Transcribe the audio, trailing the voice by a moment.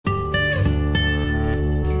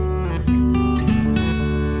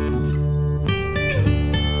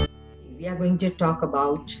going to talk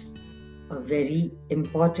about a very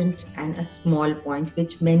important and a small point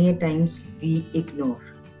which many a times we ignore.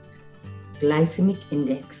 Glycemic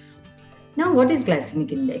index. Now, what is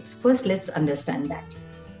glycemic index? First, let's understand that.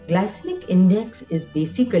 Glycemic index is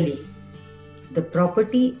basically the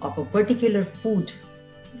property of a particular food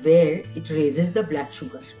where it raises the blood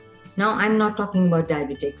sugar. Now, I'm not talking about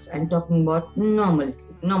diabetics. I'm talking about normal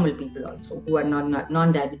people also who are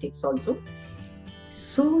non-diabetics also.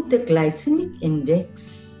 So the glycemic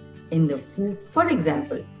index in the food, for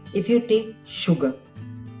example, if you take sugar,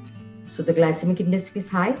 so the glycemic index is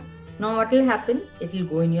high. Now what will happen? It will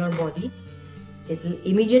go in your body. It will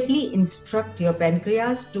immediately instruct your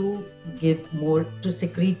pancreas to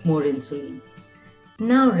secrete more insulin.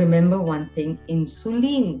 Now remember one thing,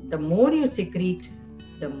 insulin, the more you secrete,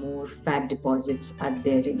 the more fat deposits are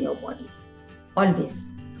there in your body. Always.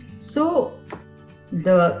 So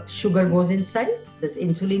the sugar goes inside, this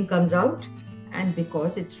insulin comes out, and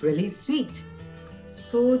because it's really sweet,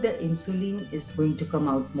 so the insulin is going to come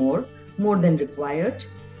out more than required.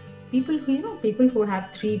 People who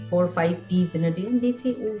have 3, 4, 5 teas in a day, and they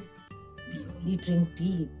say, oh, we only drink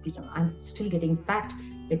tea, I'm still getting fat.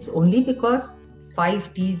 It's only because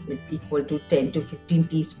 5 teas is equal to 10 to 15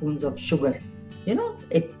 teaspoons of sugar.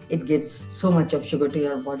 It gives so much of sugar to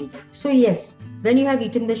your body. So yes, when you have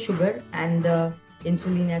eaten the sugar and the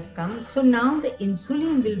insulin has come, so now the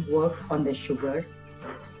insulin will work on the sugar.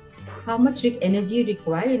 How much energy you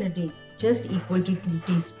require in a day? Just equal to 2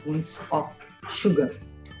 teaspoons of sugar.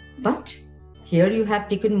 But here you have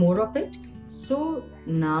taken more of it. So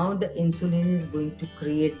now the insulin is going to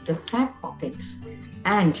create the fat pockets,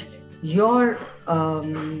 and your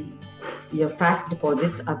fat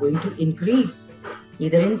deposits are going to increase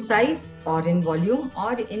either in size or in volume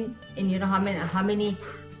or in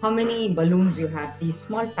how many balloons you have, these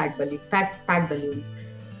small fat balloons.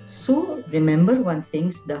 So remember one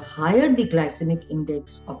thing, the higher the glycemic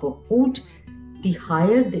index of a food, the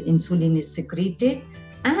higher the insulin is secreted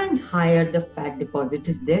and higher the fat deposit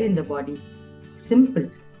is there in the body. Simple.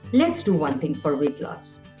 Let's do one thing for weight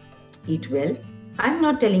loss. Eat well. I'm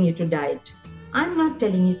not telling you to diet. I'm not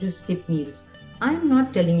telling you to skip meals. I'm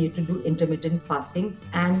not telling you to do intermittent fastings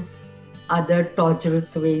and other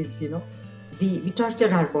torturous ways, We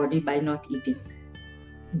torture our body by not eating.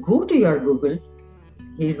 Go to your Google.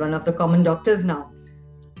 He's one of the common doctors now.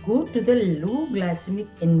 Go to the low glycemic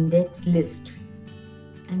index list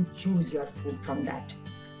and choose your food from that.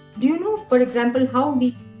 Do you know, for example, how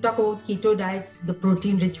we talk about keto diets, the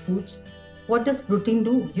protein-rich foods? What does protein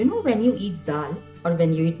do? When you eat dal or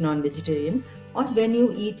when you eat non-vegetarian or when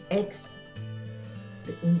you eat eggs,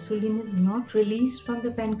 the insulin is not released from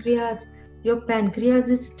the pancreas. Your pancreas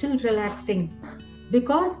is still relaxing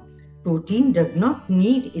because protein does not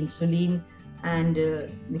need insulin, and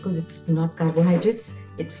because it's not carbohydrates,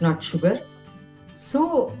 it's not sugar.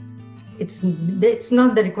 So it's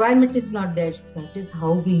not, the requirement is not there. That is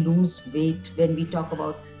how we lose weight when we talk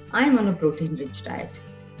about I'm on a protein-rich diet.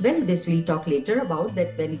 Well, this we'll talk later about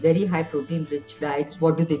that. Very high protein-rich diets,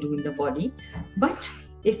 what do they do in the body? But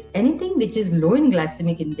if anything which is low in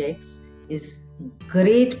glycemic index is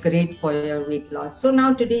great for your weight loss. So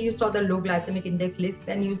now today you saw the low glycemic index list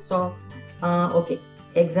and you saw,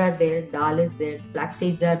 eggs are there, dal is there, flax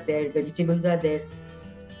seeds are there, vegetables are there,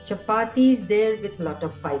 chapati is there with lot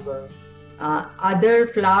of fiber. Other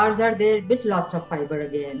flours are there with lots of fiber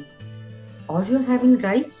again. Or you're having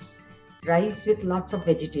rice with lots of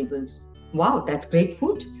vegetables. Wow, that's great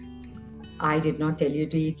food. I did not tell you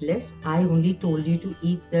to eat less. I only told you to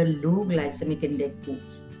eat the low glycemic index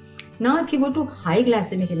foods. Now, if you go to high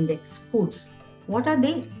glycemic index foods, what are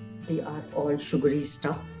they? They are all sugary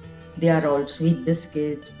stuff. They are all sweet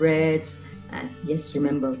biscuits, breads, and yes,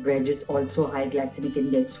 remember, bread is also high glycemic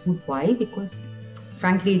index food. Why? Because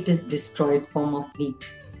frankly, it is destroyed form of wheat.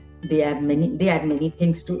 They add many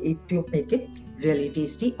things to it to make it really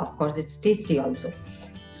tasty. Of course, it's tasty also.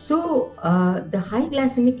 So the high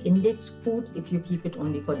glycemic index foods, if you keep it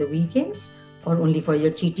only for the weekends or only for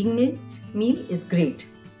your cheating meal is great.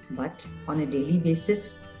 But on a daily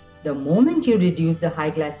basis, the moment you reduce the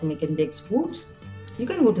high glycemic index foods, you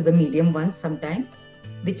can go to the medium ones sometimes,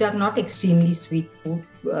 which are not extremely sweet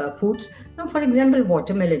foods. Now, for example,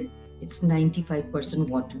 watermelon, it's 95%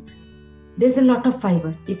 water. There's a lot of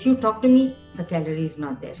fiber. If you talk to me, the calorie is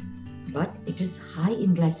not there, but it is high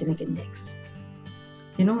in glycemic index.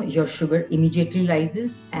 Your sugar immediately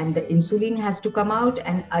rises and the insulin has to come out,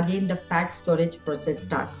 and again the fat storage process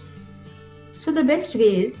starts. So the best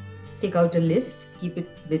way is take out a list, keep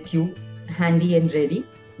it with you handy and ready.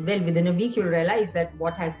 Well, within a week, you'll realize that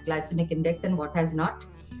what has glycemic index and what has not.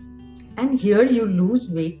 And here you lose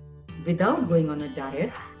weight without going on a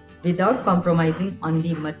diet, without compromising on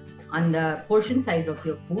the portion size of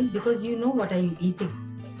your food, because you know what are you eating.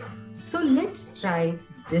 So let's try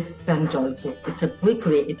this stunt also. It's a quick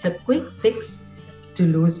way, it's a quick fix to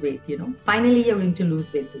lose weight. Finally you're going to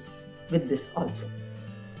lose weight with this also.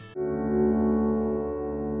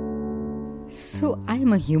 So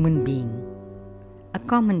I'm a human being, a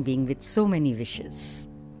common being with so many wishes.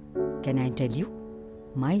 Can I tell you?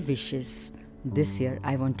 My wishes this year,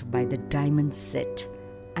 I want to buy the diamond set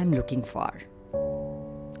I'm looking for.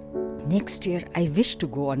 Next year, I wish to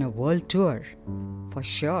go on a world tour, for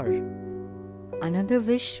sure. Another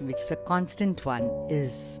wish, which is a constant one,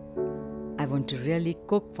 is I want to really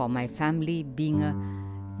cook for my family, being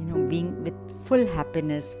with full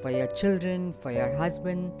happiness for your children, for your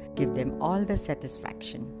husband, give them all the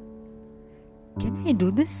satisfaction. Can I do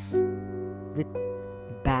this with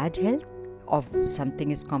bad health, or something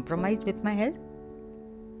is compromised with my health?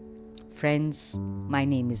 Friends, my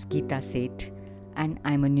name is Geeta Seth, and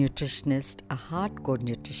I'm a nutritionist, a hardcore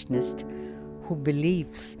nutritionist who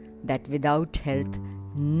believes that without health,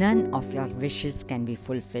 none of your wishes can be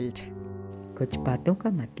fulfilled. कुछ बातों का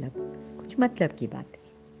मतलब कुछ मतलब की बातें,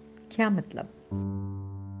 क्या मतलब?